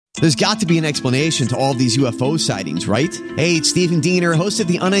There's got to be an explanation to all of these UFO sightings, right? Hey, it's Stephen Diener, host of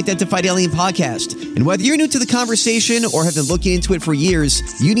the Unidentified Alien Podcast. And whether you're new to the conversation or have been looking into it for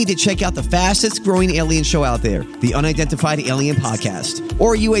years, you need to check out the fastest growing alien show out there, the Unidentified Alien Podcast,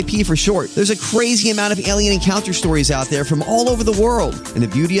 or UAP for short. There's a crazy amount of alien encounter stories out there from all over the world. And the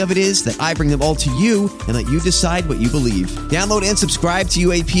beauty of it is that I bring them all to you and let you decide what you believe. Download and subscribe to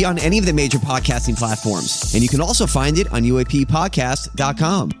UAP on any of the major podcasting platforms. And you can also find it on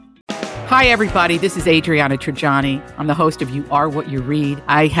UAPpodcast.com. Hi, everybody. This is Adriana Trajani. I'm the host of You Are What You Read.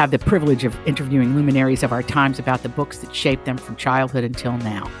 I have the privilege of interviewing luminaries of our times about the books that shaped them from childhood until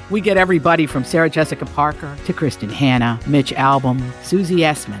now. We get everybody from Sarah Jessica Parker to Kristen Hanna, Mitch Albom, Susie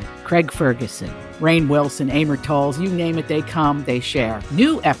Essman, Craig Ferguson, Rainn Wilson, Amor Tolls, you name it, they come, they share.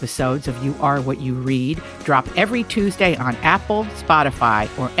 New episodes of You Are What You Read drop every Tuesday on Apple, Spotify,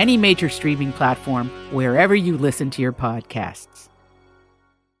 or any major streaming platform wherever you listen to your podcasts.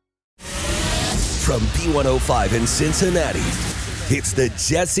 From B105 in Cincinnati, it's the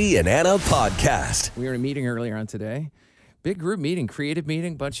Jesse and Anna podcast. We were in a meeting earlier on today. Big group meeting, creative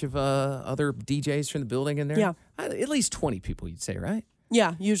meeting, bunch of other DJs from the building in there. Yeah. At least 20 people, you'd say, right?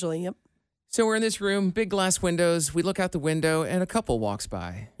 Yeah, usually, yep. So we're in this room, big glass windows. We look out the window, and a couple walks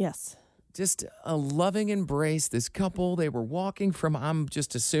by. Yes. Just a loving embrace. This couple, they were walking from, I'm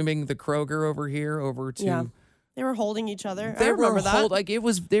just assuming, the Kroger over here over to... Yeah. They were holding each other. They I remember that. it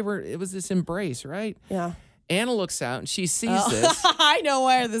was this embrace, right? Yeah. Anna looks out, and she sees this. I know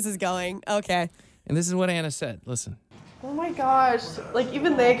where this is going. Okay. And this is what Anna said. Listen. Oh my gosh. Like,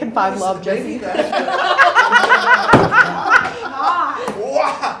 even they can find love, Jesse.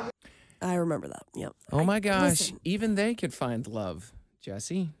 I remember that. Yep. Oh my gosh. Listen. Even they could find love,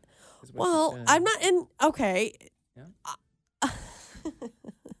 Jesse. Well, I'm not in. Okay. Yeah.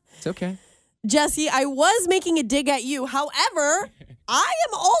 It's okay. Jesse, I was making a dig at you. However, I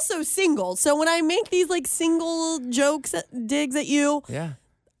am also single. So when I make these like single jokes, digs at you, Yeah.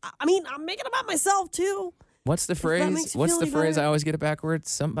 I mean, I'm making about myself too. What's the that phrase? makes you What's feel the any phrase? better? I always get it backwards.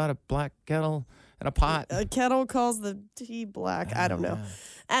 Something about a black kettle and a pot. A kettle calls the tea black. I don't know.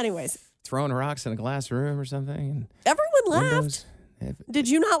 Anyways, Throwing rocks in a glass room or something. And everyone laughed. windows. Did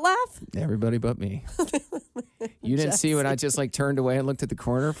you not laugh? Everybody but me. You didn't see when I just like turned away and looked at the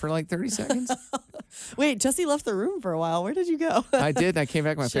corner for like 30 seconds? Wait, Jesse left the room for a while. Where did you go? I did. I came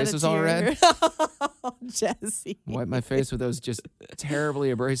back. My Shed face a was all tear. red. Oh, Jesse. Wiped my face with those just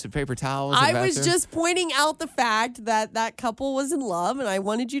terribly abrasive paper towels. in the I was bathroom. just pointing out the fact that that couple was in love, and I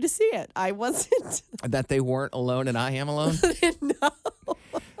wanted you to see it. I wasn't. That they weren't alone and I am alone. No.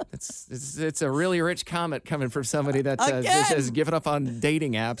 It's a really rich comment coming from somebody that Again. just has given up on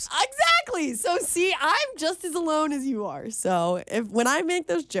dating apps. Exactly. So see, I'm just as alone as you are. So when I make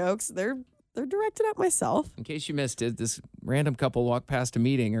those jokes, they're directed at myself. In case you missed it, this random couple walked past a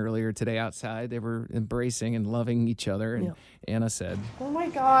meeting earlier today outside. They were embracing and loving each other. And Anna said, Oh my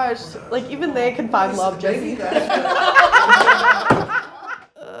gosh. Like, even they can find love, Jesse.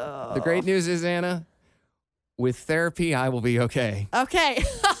 The great news is, Anna, with therapy, I will be okay. Okay.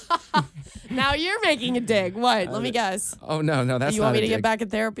 Now you're making a dig. What? Let me guess. Oh, no, that's You not want me a to dig. get back in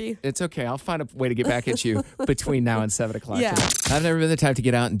therapy? It's okay. I'll find a way to get back at you between now and 7 o'clock. Yeah. today. I've never been the type to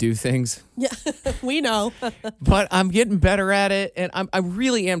get out and do things, Yeah, we know. but I'm getting better at it, and I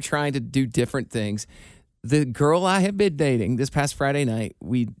really am trying to do different things. The girl I have been dating this past Friday night,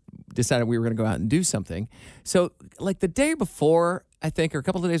 we decided we were going to go out and do something. So, like the day before, I think, or a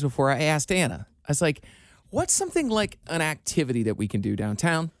couple of days before, I asked Anna, I was like, what's something like an activity that we can do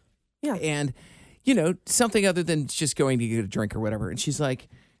downtown? Yeah. And, something other than just going to get a drink or whatever. And she's like,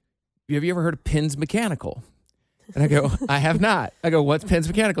 have you ever heard of Pins Mechanical? And I go, I have not. I go, what's Pins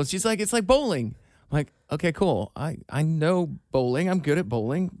Mechanical? She's like, it's like bowling. I'm like, okay, cool. I know bowling. I'm good at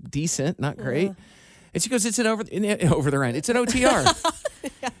bowling. Decent, not great. Yeah. And she goes, it's an over the end. It's an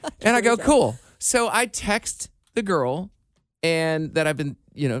OTR. And I go, cool. So I text the girl and that I've been,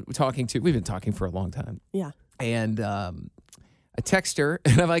 talking to. We've been talking for a long time. Yeah. And I text her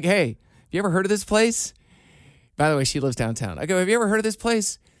and I'm like, hey, have you ever heard of this place? By the way, she lives downtown. I go, have you ever heard of this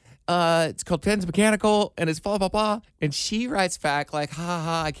place? It's called Pins Mechanical and it's blah, blah, blah. And she writes back like,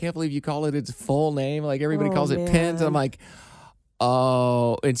 ha, I can't believe you call it its full name. Like everybody calls it Pins. And I'm like,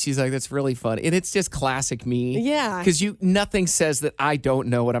 oh, and she's like, that's really fun. And it's just classic me. Yeah. Because nothing says that I don't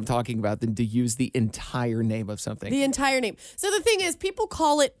know what I'm talking about than to use the entire name of something. The entire name. So the thing is, people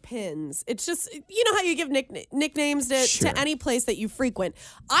call it pins. It's just, you know how you give nicknames to any place that you frequent.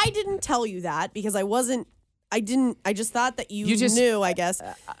 I didn't tell you that because I just thought that you knew, I guess.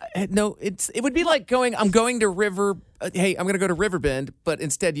 No, it would be like I'm going to I'm going to go to Riverbend, but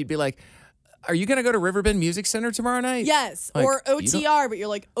instead you'd be like, are you going to go to Riverbend Music Center tomorrow night? Yes, Like, or you don't- OTR, but you're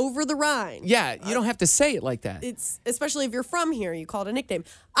like over the Rhine. Yeah, you don't have to say it like that. It's especially if you're from here, you call it a nickname.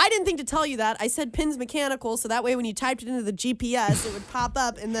 I didn't think to tell you that. I said Pins Mechanical, so that way when you typed it into the GPS, it would pop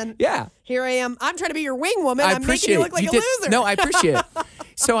up, and then Yeah. here I am. I'm trying to be your wing woman. I I'm appreciate making you look like it. a did- loser. No, I appreciate it.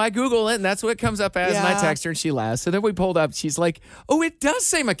 So I Google it, and that's what it comes up as. And I Yeah. text her, and she laughs. So then we pulled up. She's like, "Oh, it does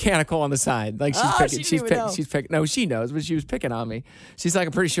say mechanical on the side." Like she's Oh, picking. she she's didn't even know. She's picking. No, she knows, but she was picking on me. She's like,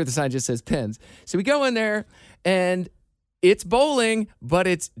 "I'm pretty sure the sign just says pins." So we go in there, and it's bowling, but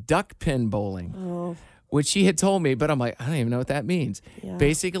it's duck pin bowling. Which she had told me, but I'm like, I don't even know what that means. Yeah.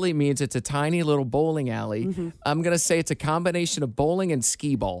 Basically means it's a tiny little bowling alley. I'm going to say it's a combination of bowling and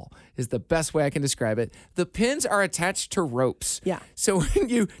skee ball is the best way I can describe it. The pins are attached to ropes. Yeah. So when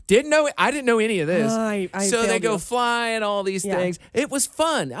you didn't know it, I didn't know any of this. I so they failed go you. flying, all these Yeah. things. It was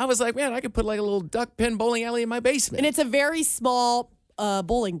fun. I was like, man, I could put like a little duck pin bowling alley in my basement. And it's a very small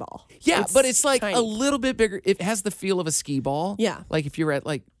bowling ball. Yeah, but it's like tiny. a little bit bigger. It has the feel of a skee ball. Yeah. Like if you're at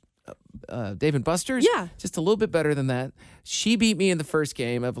like Dave and Buster's. Yeah. Just a little bit better than that. She beat me in the first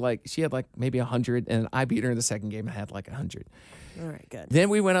game of like, she had like maybe 100, and I beat her in the second game and had like 100. All right, good. Then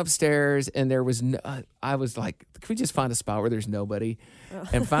we went upstairs, and there was no, I was like, can we just find a spot where there's nobody?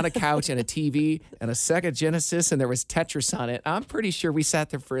 And found a couch and a TV and a Sega Genesis, and there was Tetris on it. I'm pretty sure we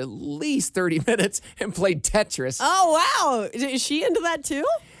sat there for at least 30 minutes and played Tetris. Oh, wow. Is she into that too?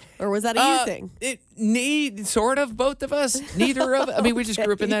 Or was that a you thing? Sort of, both of us. Neither of I mean, we just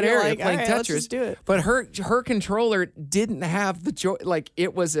grew up in that You're area like, playing all right, Tetris. let's just do it. But her controller didn't have the joy. Like,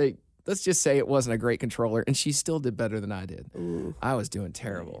 it was let's just say it wasn't a great controller, and she still did better than I did. I was doing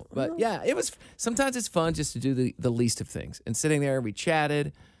terrible. But yeah, it was, sometimes it's fun just to do the least of things. And sitting there, we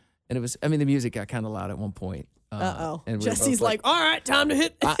chatted, and it was, I mean, the music got kind of loud at one point. Uh-oh. And we were Jesse's both like, all right, time to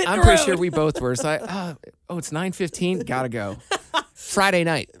hit I'm the pretty sure road." we both were. It's like, oh, it's 9:15. Gotta go. Friday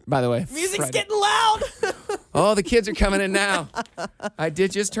night, by the way. Music's Friday. getting loud. Oh, the kids are coming in now. I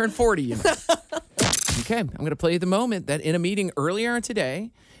did just turn 40, you know. Okay, I'm going to play you the moment that in a meeting earlier on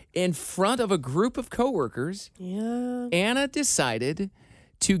today, in front of a group of coworkers, Yeah. Anna decided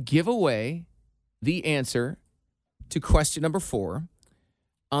to give away the answer to question number 4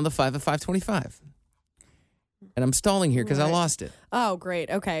 on the 5 of 525. And I'm stalling here because I Right. lost it. Oh, great.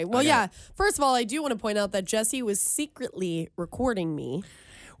 Okay. Well, I got yeah. First of all, I do want to point out that Jesse was secretly recording me.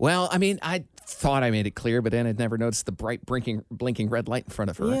 Well, I mean, I thought I made it clear, but Anna had never noticed the bright blinking red light in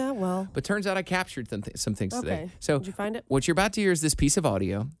front of her. Yeah, well. But turns out I captured some things today. Okay. So Did you find it? what you're about to hear is this piece of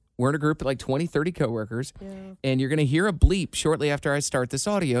audio. We're in a group of like 20, 30 coworkers, and you're going to hear a bleep shortly after I start this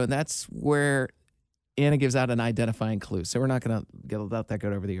audio, and that's where Anna gives out an identifying clue. So we're not going to let that go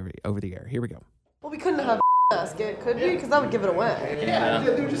over the air. Here we go. Well, we couldn't have asked it, could we? Because that would give it away.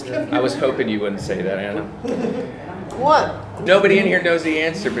 I was hoping you wouldn't say that, Anna. What? Nobody in here knows the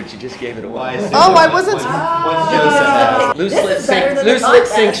answer, but you just gave it away. Oh, I wasn't. Loose lip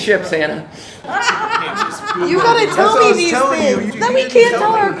sync ships, Anna. You gotta tell me these things. Then we can't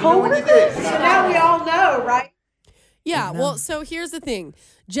tell our coworkers. So now we all know, right? Yeah, well, so here's the thing.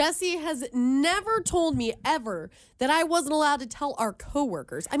 Jesse has never told me ever that I wasn't allowed to tell our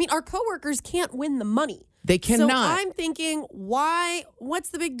coworkers. I mean, our coworkers can't win the money. They cannot. So I'm thinking, what's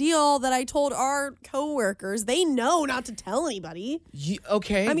the big deal that I told our coworkers? They know not to tell anybody.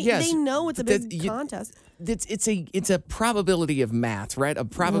 Okay. I mean, yes. they know it's a big contest. It's a probability of math, right? A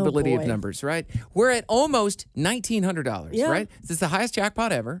probability of boy. numbers, right? We're at almost $1,900, Yeah. right? This is the highest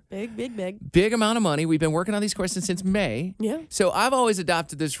jackpot ever. Big. Big amount of money. We've been working on these questions since May. Yeah. So I've always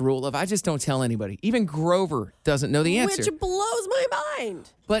adopted this rule of I just don't tell anybody. Even Grover doesn't know the answer. Which blows my mind.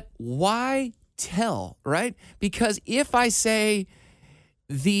 But why tell, right? Because if I say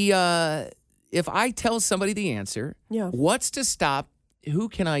if I tell somebody the answer, Yeah. what's to stop? Who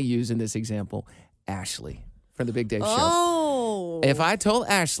can I use in this example? Ashley from the Big Dave Show. Oh. If I told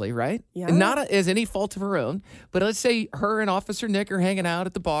Ashley, right? Yeah. And not as any fault of her own, but let's say her and Officer Nick are hanging out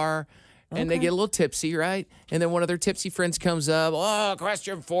at the bar and they get a little tipsy, right? And then one of their tipsy friends comes up,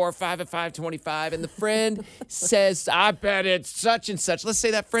 question 4, 5 of 525. And the friend says, I bet it's such and such. Let's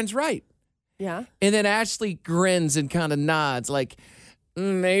say that friend's right. Yeah. And then Ashley grins and kind of nods like,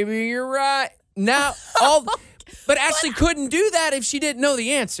 maybe you're right. Now, but Ashley couldn't do that if she didn't know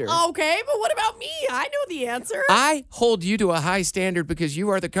the answer. Okay, but what about me? I know the answer. I hold you to a high standard because you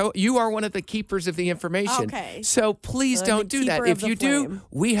are you are one of the keepers of the information. Okay. So please don't the do that. keeper If of the you do, flame.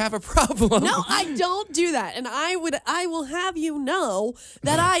 we have a problem. No, I don't do that. And I will have you know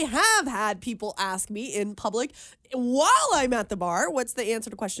that I have had people ask me in public while I'm at the bar, what's the answer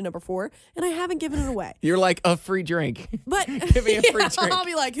to question number 4? And I haven't given it away. You're like a free drink. But Give me a free drink. I'll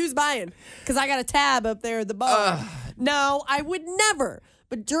be like, who's buying? Because I got a tab up there at the bar. No, I would never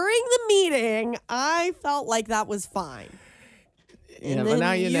But during the meeting, I felt like that was fine. Yeah, And but then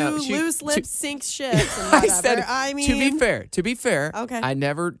now you know. loose lips sink ships and whatever. I said, I mean, to be fair, Okay. I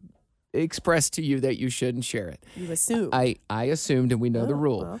never expressed to you that you shouldn't share it. you assume. I assumed, and we know the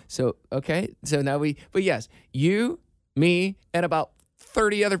rule. well. So, okay. So now but yes, you, me, and about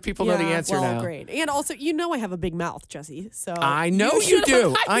 30 other people know the answer well, now. great. And also, I have a big mouth, Jesse. So I know you should-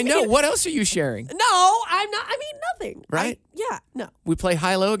 do. I know. mean, What else are you sharing? No, I'm not. I mean, nothing. Right? No. We play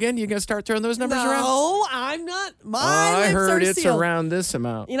high-low again? You going to start throwing those numbers around? No, I'm not. My I lips heard are it's sealed. around this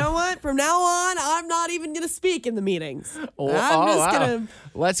amount. You know what? From now on, I'm not even going to speak in the meetings. Oh, I'm just wow. going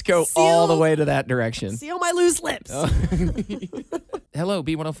Let's go all the seal- way to that direction. to seal my loose lips. Hello,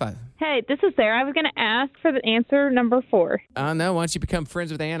 B105. Hey, this is Sarah. I was going to ask for the answer number 4. No, once you become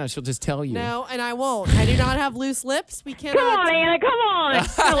friends with Anna, she'll just tell you. No, and I won't. I do not have loose lips. We cannot. Come on, Anna, come on.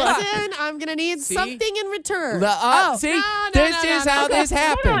 Listen, I'm going to need See? something in return. See, no, this no, is no, how no. this Hold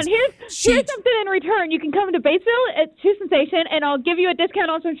happens. on, here's something in return. You can come to Batesville at Shoe Sensation, and I'll give you a discount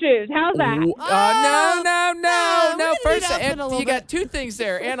on some shoes. How's that? No. no, we're gonna First, need to up it a little you got bit. two things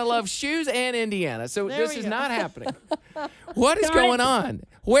there. Anna loves shoes and Indiana, so There this we is go. not happening. What is Darn it. going on?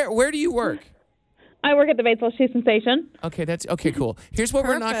 Where do you work? I work at the Batesville Shoe Sensation. Okay, that's okay. Cool. Here's what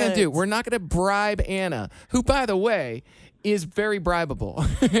we're not going to do. Perfect. We're not going to bribe Anna, who, by the way, is very bribable.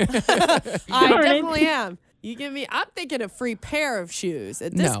 I Darn it. definitely am. You give me, I'm thinking a free pair of shoes. A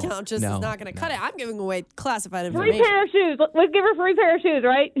No, discount just no, is not going to cut no. it. I'm giving away classified Free information. pair of shoes. Let's give her a free pair of shoes,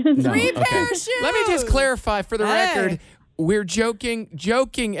 right? No, Free okay. pair of shoes. Let me just clarify for the Hey. record. We're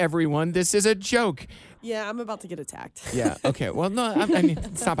joking, everyone. This is a joke. Yeah, I'm about to get attacked. Yeah. Okay. Well, no, I mean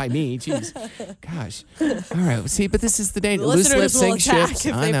it's not by me. Jeez. Gosh. All right. See, but this is the danger. The Loose listeners lips will sink attack ships.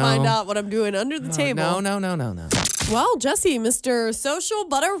 if I they know. find out what I'm doing under the table. No. Well, Jesse, Mr. Social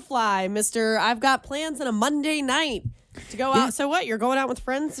Butterfly, Mr. I've got plans on a Monday night to go out. So what? You're going out with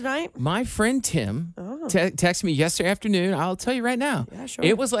friends tonight? My friend Tim texted me yesterday afternoon. I'll tell you right now. Yeah, sure.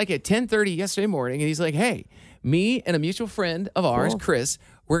 It was like at 10:30 yesterday morning, and he's like, "Hey, me and a mutual friend of ours, Chris,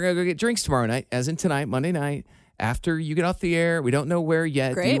 we're gonna go get drinks tomorrow night, as in tonight, Monday night, after you get off the air. We don't know where yet.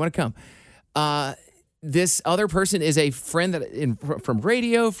 Do Great. you want to come?" This other person is a friend from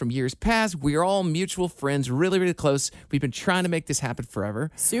radio from years past. We're all mutual friends, really, really close. We've been trying to make this happen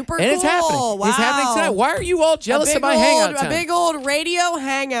forever. Super and it's happening. cool. It's happening Wow. tonight. Why are you all jealous of my hangout time? A big old radio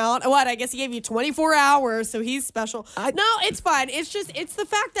hangout. What? I guess he gave you 24 hours, so he's special. No, it's fine. It's the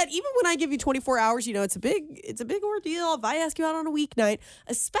fact that even when I give you 24 hours, it's a big ordeal if I ask you out on a weeknight.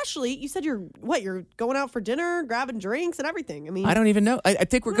 Especially, you said you're going out for dinner, grabbing drinks and everything. I mean, I don't even know. I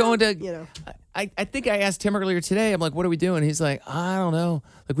think we're going to. you know. I think I asked Tim earlier today. I'm like, "What are we doing?" He's like, "I don't know.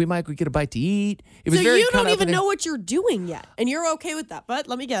 Like, we might go get a bite to eat." It was So very you kind don't of even know what you're doing yet, and you're okay with that. But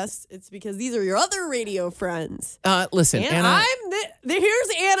let me guess, it's because these are your other radio friends. Listen, And Anna. here's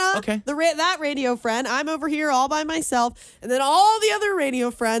Anna, Okay. that radio friend. I'm over here all by myself, and then all the other radio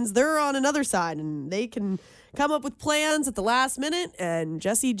friends, they're on another side, and they can come up with plans at the last minute, and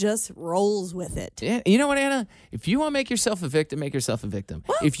Jesse just rolls with it. Yeah, you know what, Anna? If you want to make yourself a victim, make yourself a victim.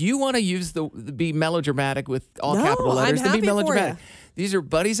 If you want to use be melodramatic with all No, capital letters, I'm then be happy for melodramatic. ya. These are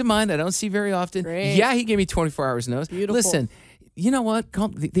buddies of mine that I don't see very often. Great. Yeah, he gave me 24 hours notice. Beautiful. Listen, you know what?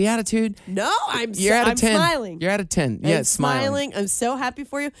 The attitude. No, You're out of 10. smiling. You're out of 10. I'm Yeah, smiling. I'm so happy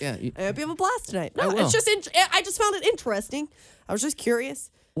for you. Yeah, I hope you have a blast tonight. No, I will. it's just I just found it interesting. I was just curious.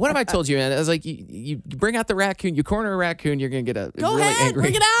 What have I told you, Anna? I was like, you bring out the raccoon, you corner a raccoon, you're going to get a Go really ahead, angry.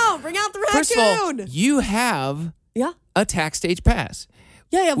 bring it out. Bring out the raccoon. First of all, you have yeah. a tax stage pass.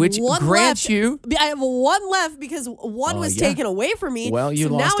 Yeah, I have which one grants left. you- I have one left because one was yeah. taken away from me. Well, you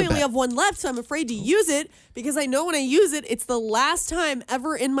so lost now a I only bet. have one left, so I'm afraid to use it because I know when I use it, it's the last time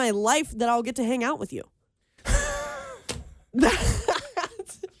ever in my life that I'll get to hang out with you.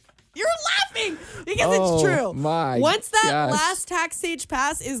 You're laughing because it's true. my Once that gosh. last tax stage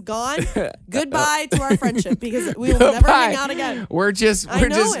pass is gone, goodbye to our friendship because we will never hang out again. We're just I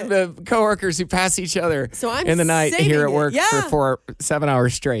know it. the coworkers who pass each other So I'm in the night saving here at it. work Yeah. for 7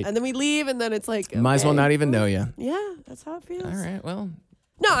 hours straight. And then we leave, and then it's like Might as well okay. not even know you. Yeah, that's how it feels. All right, well,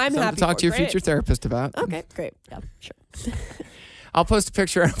 No, I'm something happy to talk for to your it. Great. future therapist about. Okay, great. Yeah, sure. I'll post a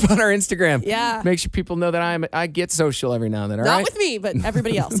picture up on our Instagram. Yeah. Make sure people know that I get social every now and then. All Not right. with me, but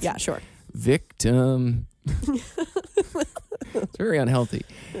everybody else. Yeah, sure. Victim. It's very unhealthy.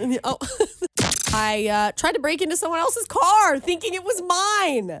 Oh, I tried to break into someone else's car thinking it was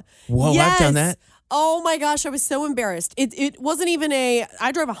mine. Whoa, I've Yes. done that. Oh my gosh, I was so embarrassed. It wasn't even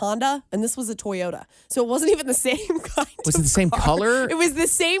I drove a Honda and this was a Toyota. So it wasn't even the same kind Was of it the same car. color? It was the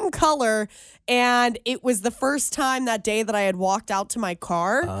same color. And it was the first time that day that I had walked out to my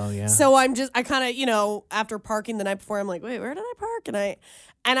car. Oh, yeah. So I kind of, after parking the night before, I'm like, wait, where did I park?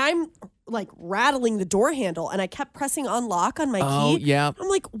 And I'm like rattling the door handle and I kept pressing unlock on my key. Oh, yeah. I'm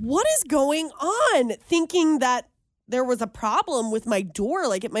like, what is going on? Thinking that there was a problem with my door,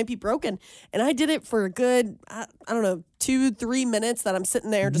 like it might be broken. And I did it for a good, I don't know, 2-3 minutes that I'm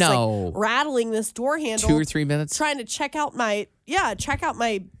sitting there just like rattling this door handle. 2 or 3 minutes? Trying to check out my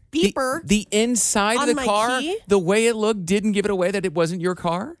beeper. The inside of on the my car, key? the way it looked didn't give it away that it wasn't your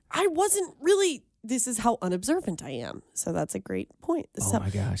car? I wasn't really, this is how unobservant I am. So that's a great point. Oh my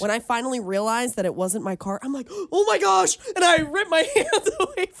gosh. When I finally realized that it wasn't my car, I'm like, oh my gosh. And I ripped my hands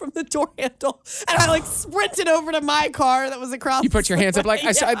away from the door handle. And I like sprinted over to my car that was across You put your hands up like,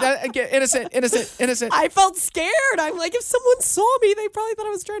 Yeah. innocent. I felt scared. I'm like, if someone saw me, they probably thought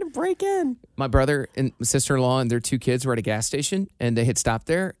I was trying to break in. My brother and sister-in-law and their 2 kids were at a gas station, and they had stopped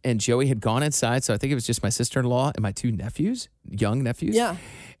there, and Joey had gone inside, so I think it was just my sister-in-law and my 2 nephews, young nephews. Yeah.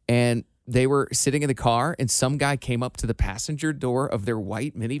 And they were sitting in the car, and some guy came up to the passenger door of their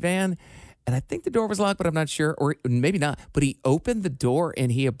white minivan, and I think the door was locked, but I'm not sure, or maybe not. But he opened the door,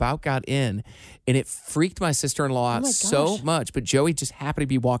 and he about got in, and it freaked my sister-in-law out so much. But Joey just happened to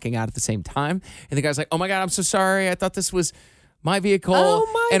be walking out at the same time, and the guy's like, oh, my God, I'm so sorry. I thought this was my vehicle. Oh,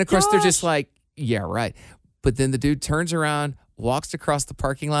 my And, of course, they're gosh. just like, yeah, right. But then the dude turns around, walks across the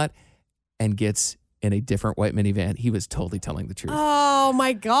parking lot, and gets in a different white minivan. He was totally telling the truth. Oh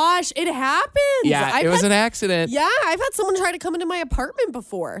my gosh, it happens. Yeah, it was an accident. Yeah, I've had someone try to come into my apartment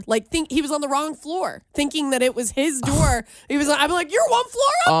before. Like, think he was on the wrong floor, thinking that it was his door. I'm like, you're one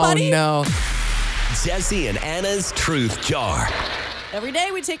floor up, Oh, buddy. no. Jesse and Anna's Truth Jar. Every day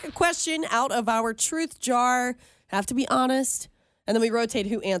we take a question out of our truth jar. Have to be honest. And then we rotate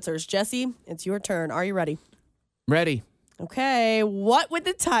who answers. Jesse, it's your turn. Are you ready? Ready. Okay. What would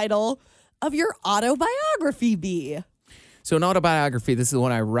the title of your autobiography be? So an autobiography, this is the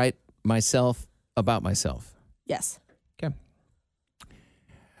one I write myself about myself. Yes. Okay.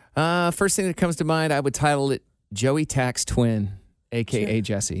 First thing that comes to mind, I would title it Joey Tack's Twin, a.k.a.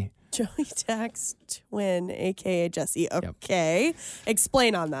 Jesse. Joey Tack's twin, a.k.a. Jesse. Okay.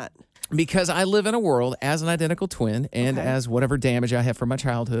 Explain on that. Because I live in a world as an identical twin and as whatever damage I have from my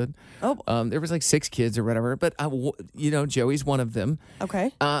childhood. Oh. There was like 6 kids or whatever, but Joey's one of them.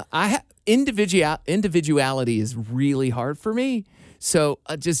 Okay. Individuality is really hard for me. So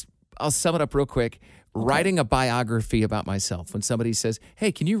I'll sum it up real quick. Okay. Writing a biography about myself. When somebody says,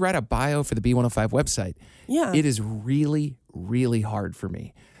 hey, can you write a bio for the B105 website? Yeah. It is really, really hard for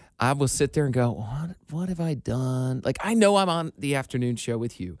me. I will sit there and go, what have I done? Like, I know I'm on the afternoon show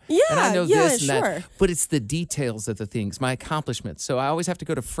with you. Yeah, and I know this and sure. that. But it's the details of the things, my accomplishments. So I always have to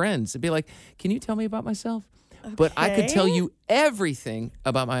go to friends and be like, can you tell me about myself? Okay. But I could tell you everything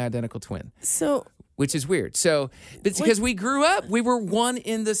about my identical twin. So, which is weird. So it's because we grew up, we were one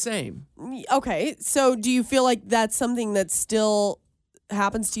in the same. Okay. So do you feel like that's something that still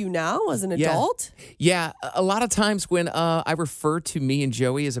happens to you now as an adult? Yeah. A lot of times when I refer to me and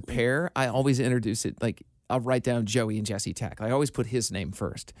Joey as a pair, I always introduce it like I'll write down Joey and Jesse Tack. I always put his name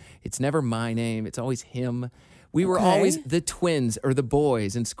first. It's never my name. It's always him. We were always the twins or the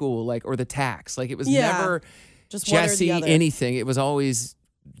boys in school, or the Tacks. Like it was never just Jesse one or the other. Anything. It was always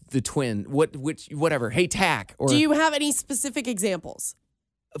the twin. Whatever. Hey, Tack. Or, do you have any specific examples?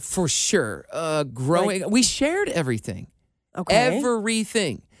 For sure. We shared everything. Okay.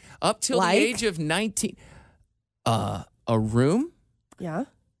 Everything. Up till the age of 19. A room. Yeah.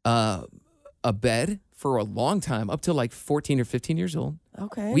 A bed for a long time, up till like 14 or 15 years old.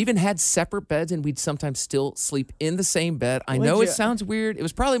 Okay. We even had separate beds, and we'd sometimes still sleep in the same bed. I know it sounds weird. It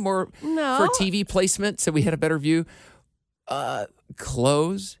was probably more for TV placement, so we had a better view.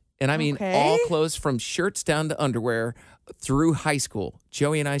 Clothes, and I mean all clothes from shirts down to underwear through high school.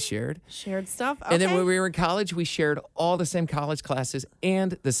 Joey and I shared stuff. Okay. And then when we were in college, we shared all the same college classes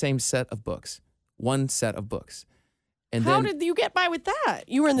and the same set of books. One set of books. And how then did you get by with that?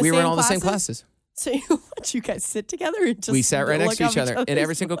 You were in the we same were in all classes? the same classes. So you guys sit together and just we sat right next to look each up other in every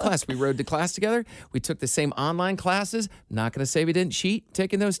other's single books? class. We rode to class together. We took the same online classes. Not going to say we didn't cheat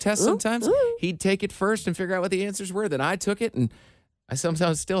taking those tests sometimes. He'd take it first and figure out what the answers were. Then I took it, and I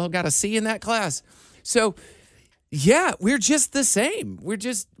sometimes still got a C in that class. So, yeah, we're just the same.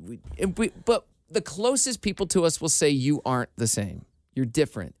 But the closest people to us will say you aren't the same. You're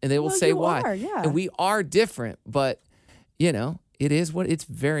different, and they will say why. Are, yeah. And we are different, but it is what it's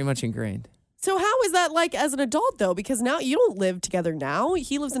very much ingrained. So how is that like as an adult, though? Because now you don't live together now.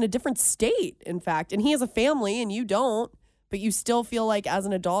 He lives in a different state, in fact, and he has a family and you don't, but you still feel like as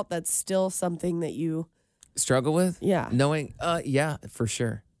an adult, that's still something that you struggle with? Yeah. Knowing, yeah, for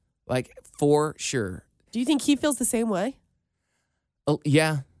sure. Like, for sure. Do you think he feels the same way? Oh,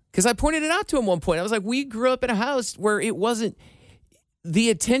 yeah. Because I pointed it out to him one point. I was like, we grew up in a house where it wasn't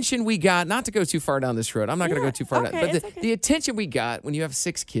the attention we got, not to go too far down this road. I'm not going to go too far down. But the attention we got when you have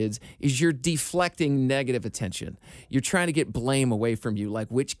 6 kids is you're deflecting negative attention. You're trying to get blame away from you, like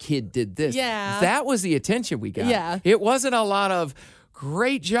which kid did this. Yeah. That was the attention we got. Yeah. It wasn't a lot of,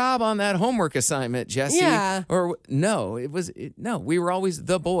 great job on that homework assignment, Jesse. Yeah. Or no, we were always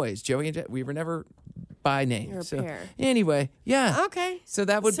the boys. Joey and we were never by name. You're a so pair. anyway, yeah. Okay. So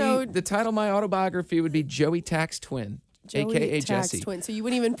that would be the title of my autobiography would be Joey Tax Twin, aka Tax Jesse. Twin. So you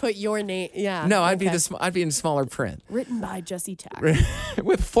wouldn't even put your name. Yeah. No, I'd be in smaller print. Written by Jesse Tax.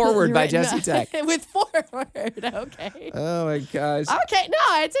 With forward by Jesse Tax. With forward. Okay. Oh my gosh. Okay.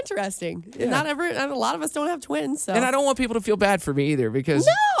 No, it's interesting. Yeah. Not a lot of us don't have twins. So. And I don't want people to feel bad for me either because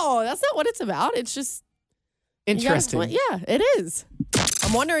No, that's not what it's about. It's just interesting. Yeah, it is.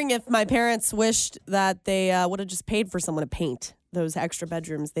 I'm wondering if my parents wished that they would have just paid for someone to paint those extra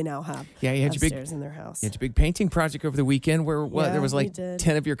bedrooms they now have. Yeah, you had upstairs in their house. You had your big painting project over the weekend where there was like 10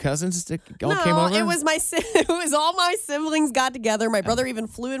 of your cousins that all came over? It was it was all my siblings got together. My brother even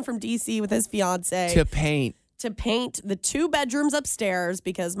flew in from DC with his fiance to paint the 2 bedrooms upstairs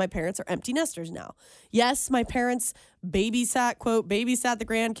because my parents are empty nesters now. Yes, my parents babysat the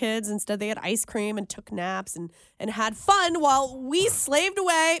grandkids. Instead, they had ice cream and took naps and had fun while we slaved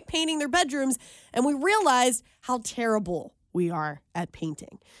away painting their bedrooms. And we realized how terrible we are at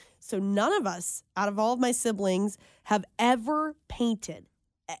painting. So none of us, out of all of my siblings, have ever painted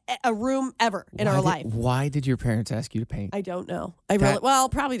a room ever in our life. Why did your parents ask you to paint? I don't know.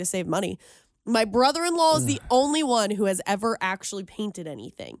 Probably to save money. My brother-in-law is the only one who has ever actually painted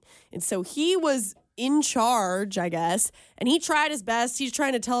anything. And so he was in charge, I guess, and he tried his best. He's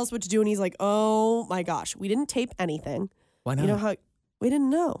trying to tell us what to do, and he's like, oh my gosh, we didn't tape anything. Why not? You know how we didn't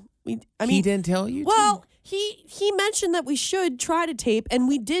know. He didn't tell you? Well, he mentioned that we should try to tape, and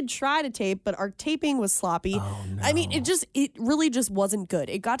we did try to tape, but our taping was sloppy. Oh, no. I mean, it really just wasn't good.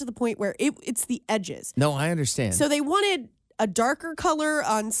 It got to the point where it's the edges. No, I understand. So they wanted a darker color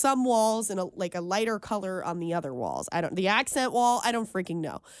on some walls and a lighter color on the other walls. The accent wall, I don't freaking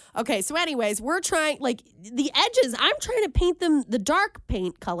know. Okay, so anyways, we're trying, like, the edges, I'm trying to paint them the dark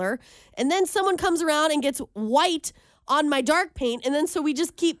paint color, and then someone comes around and gets white on my dark paint, and then so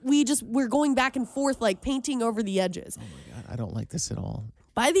we're going back and forth, like, painting over the edges. Oh my God, I don't like this at all.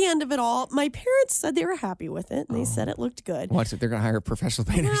 By the end of it all, my parents said they were happy with it, and they said it looked good. Watch it, they're going to hire professional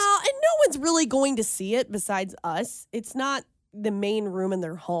painters. Well, and no one's really going to see it besides us. It's not the main room in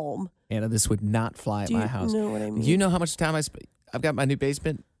their home. Anna, this would not fly at my house. Do you know what I mean? You know how much time I've got my new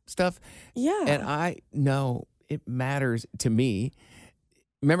basement stuff? Yeah. And I know it matters to me.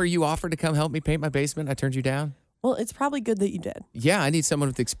 Remember you offered to come help me paint my basement? I turned you down? Well, it's probably good that you did. Yeah, I need someone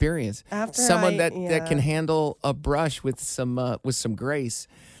with experience. Someone that can handle a brush with some grace.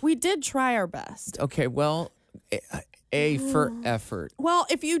 We did try our best. Okay, well, A for effort. Well,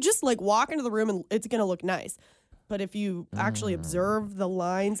 if you just like walk into the room and it's going to look nice. But if you actually observe the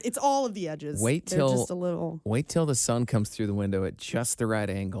lines, it's all of the edges. They're just a little. Wait till the sun comes through the window at just the right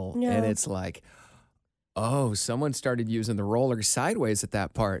angle, and it's like, oh, someone started using the roller sideways at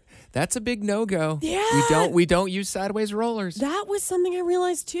that part. That's a big no-go. Yeah. We don't use sideways rollers. That was something I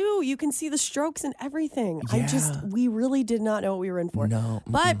realized too. You can see the strokes and everything. Yeah. We really did not know what we were in for. No.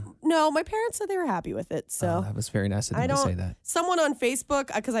 But no, my parents said they were happy with it. So that was very nice of them to say that. Someone on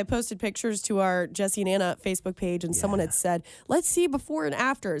Facebook, because I posted pictures to our Jesse and Anna Facebook page, and someone had said, let's see before and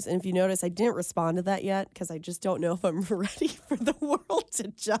afters. And if you notice, I didn't respond to that yet because I just don't know if I'm ready for the world to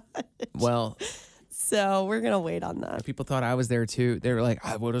judge. Well, so we're going to wait on that. people thought I was there too. They were like,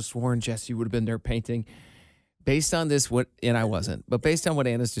 I would have sworn Jesse would have been there painting. Based on this, and I wasn't, but based on what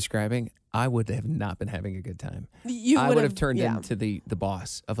Anna's describing, I would have not been having a good time. I would have turned into the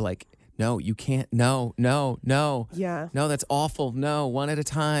boss of like, no, you can't. No. Yeah. No, that's awful. No, one at a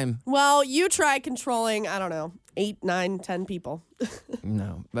time. Well, you try controlling, I don't know, 8, 9, 10 people.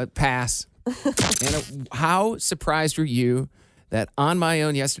 No, but pass. Anna, how surprised were you that on my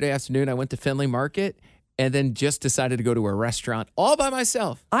own yesterday afternoon, I went to Findlay Market and then just decided to go to a restaurant all by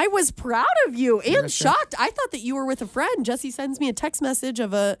myself? I was proud of you and shocked. I thought that you were with a friend. Jesse sends me a text message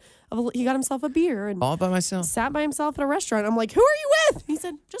of he got himself a beer and all by myself. Sat by himself at a restaurant. I'm like, who are you with? He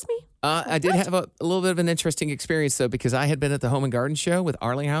said, just me. I did have a little bit of an interesting experience though, because I had been at the Home and Garden Show with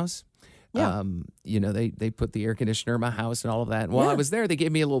Arlinghouse Yeah. They put the air conditioner in my house and all of that. And while I was there, they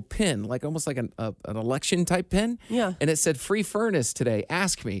gave me a little pin, like almost like an election type pin. Yeah. And it said free furnace today.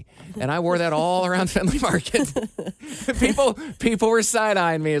 Ask me. And I wore that all around Findlay Market. people were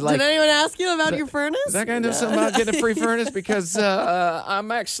side-eyeing me. Like, did anyone ask you about your furnace? Does that guy know something about getting a free furnace? Because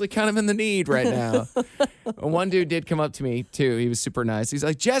I'm actually kind of in the need right now. One dude did come up to me, too. He was super nice. He's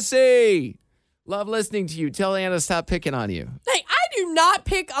like, Jesse, love listening to you. Tell Anna to stop picking on you. Hey, I do not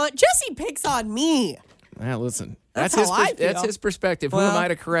pick on... Jesse picks on me. Well, listen. That's how I feel. That's his perspective. Well, who am I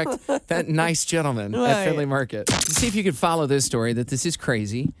to correct that nice gentleman at Findlay Market? To see if you could follow this story, that this is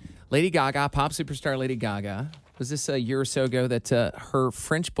crazy. Lady Gaga, pop superstar Lady Gaga, was this a year or so ago that her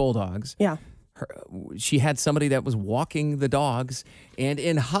French bulldogs... Yeah. She had somebody that was walking the dogs, and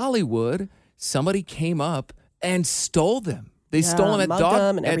in Hollywood, somebody came up and stole them. They stole them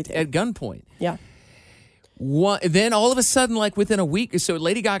at gunpoint. Yeah. Then all of a sudden, like within a week, so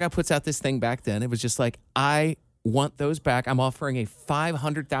Lady Gaga puts out this thing back then. It was just like, I want those back. I'm offering a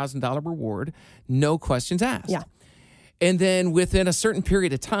 $500,000 reward, no questions asked. Yeah. And then within a certain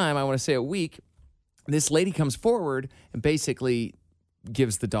period of time, I want to say a week, this lady comes forward and basically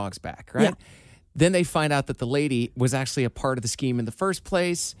gives the dogs back, right? Yeah. Then they find out that the lady was actually a part of the scheme in the first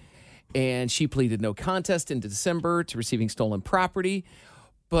place, and she pleaded no contest in December to receiving stolen property.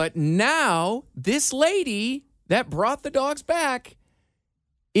 But now this lady that brought the dogs back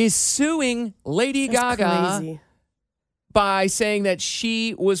is suing Lady Gaga Crazy. by saying that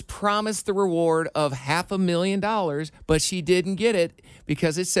she was promised the reward of $500,000, but she didn't get it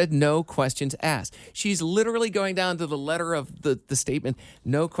because it said no questions asked. She's literally going down to the letter of the statement,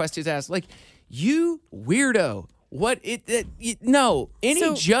 no questions asked. Like, you weirdo. No,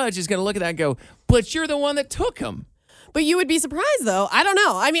 any judge is going to look at that and go, but you're the one that took him. But you would be surprised, though. I don't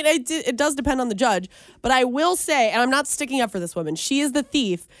know. I mean, it does depend on the judge. But I will say, and I'm not sticking up for this woman, she is the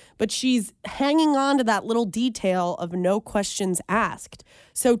thief, but she's hanging on to that little detail of no questions asked.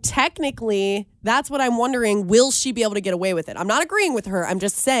 So technically, that's what I'm wondering. Will she be able to get away with it? I'm not agreeing with her. I'm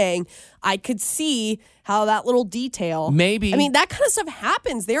just saying I could see how that little detail. Maybe. I mean, that kind of stuff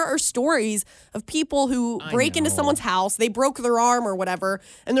happens. There are stories of people who break into someone's house. They broke their arm or whatever.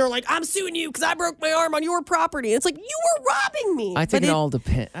 And they're like, I'm suing you because I broke my arm on your property. It's like, you were robbing me. I think it all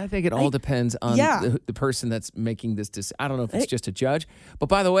depends. I think it all depends on the person that's making this decision. I don't know if it's just a judge. But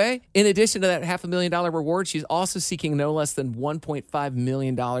by the way, in addition to that $500,000 reward, she's also seeking no less than $1.5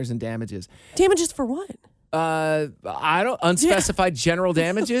 million in damages. Damages for what? Unspecified general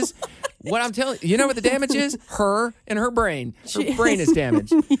damages. What I'm telling you know what the damage is? Her and her brain. Her brain is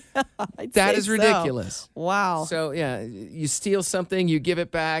damaged. That is ridiculous. Wow. So, yeah, you steal something, you give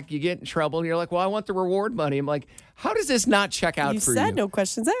it back, you get in trouble, and you're like, well, I want the reward money. I'm like, how does this not check out for you? You said no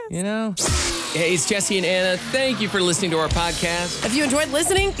questions asked. You know? Hey, it's Jesse and Anna. Thank you for listening to our podcast. If you enjoyed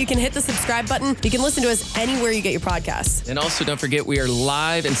listening, you can hit the subscribe button. You can listen to us anywhere you get your podcasts. And also, don't forget, we are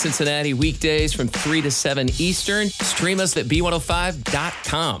live in Cincinnati weekdays from 3 to 7 Eastern. Stream us at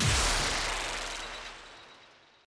B105.com.